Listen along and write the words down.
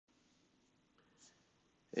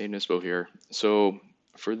Hey, Nispo here. So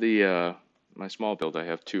for the my small build, I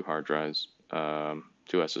have two hard drives,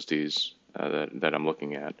 two SSDs that I'm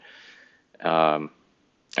looking at. Um,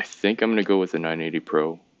 I think I'm going to go with the 980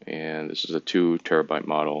 Pro, and this is a 2 TB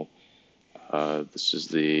model. This is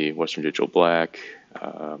the Western Digital Black,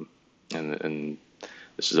 and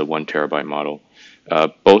this is a 1 TB model.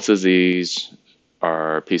 Both of these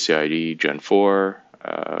are PCIe Gen 4.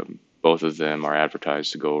 Both of them are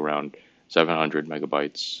advertised to go around 700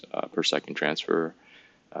 megabytes per second transfer,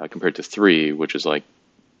 compared to 3, which is like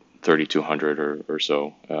 3,200 or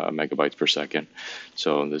so megabytes per second.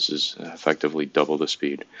 So this is effectively double the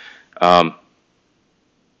speed. Um,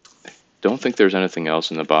 don't think there's anything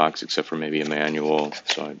else in the box except for maybe a manual,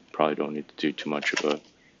 so I probably don't need to do too much of an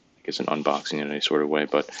unboxing in any sort of way.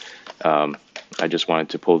 But I just wanted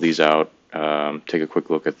to pull these out, take a quick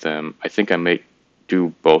look at them. I think I may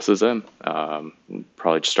do both of them.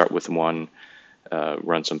 Probably just start with one,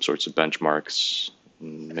 run some sorts of benchmarks,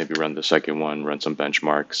 maybe run the second one, run some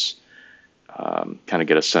benchmarks, kind of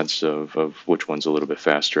get a sense of which one's a little bit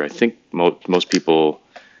faster. I think most people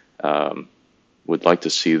would like to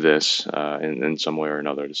see this in some way or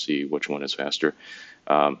another to see which one is faster.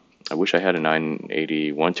 I wish I had a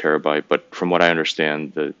 980 1 TB, but from what I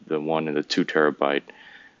understand, the 1 and the 2 TB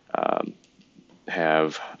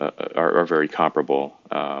are very comparable.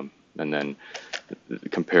 And then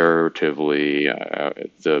comparatively,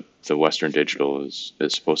 the Western Digital is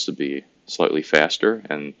supposed to be slightly faster,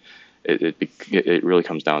 and it really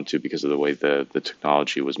comes down to because of the way the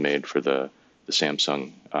technology was made for the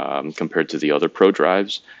Samsung, compared to the other Pro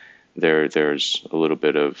drives. There's a little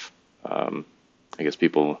bit of I guess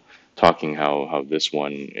people talking how this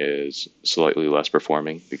one is slightly less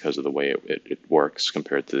performing because of the way it works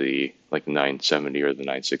compared to the 970 or the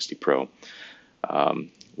 960 Pro,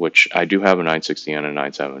 which I do have a 960 and a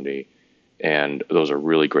 970, and those are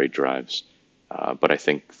really great drives. But I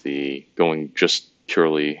think the going just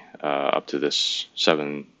purely up to this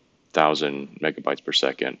 7,000 megabytes per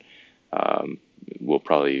second will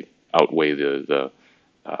probably outweigh the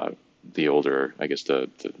older, I guess, the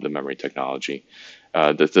memory technology.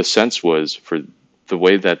 The sense was for the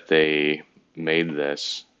way that they made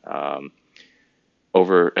this,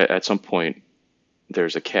 over at some point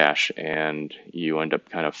there's a cache and you end up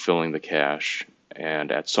kind of filling the cache, and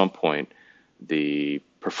at some point the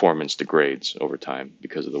performance degrades over time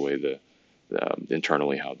because of the way the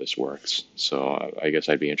internally how this works. So I guess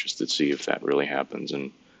I'd be interested to see if that really happens,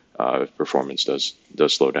 and if performance does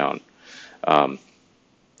slow down.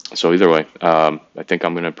 So either way, I think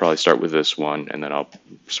I'm going to probably start with this one, and then I'll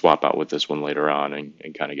swap out with this one later on, and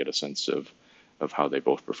kind of get a sense of how they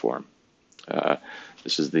both perform.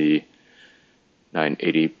 This is the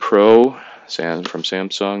 980 Pro from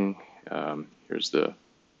Samsung. Here's the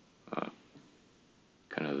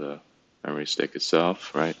kind of the memory stick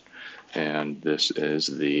itself, right? And this is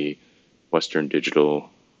the Western Digital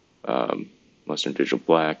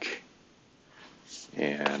Black,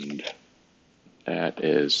 and that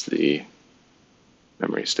is the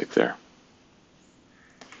memory stick there.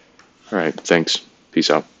 All right, thanks. Peace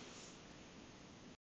out.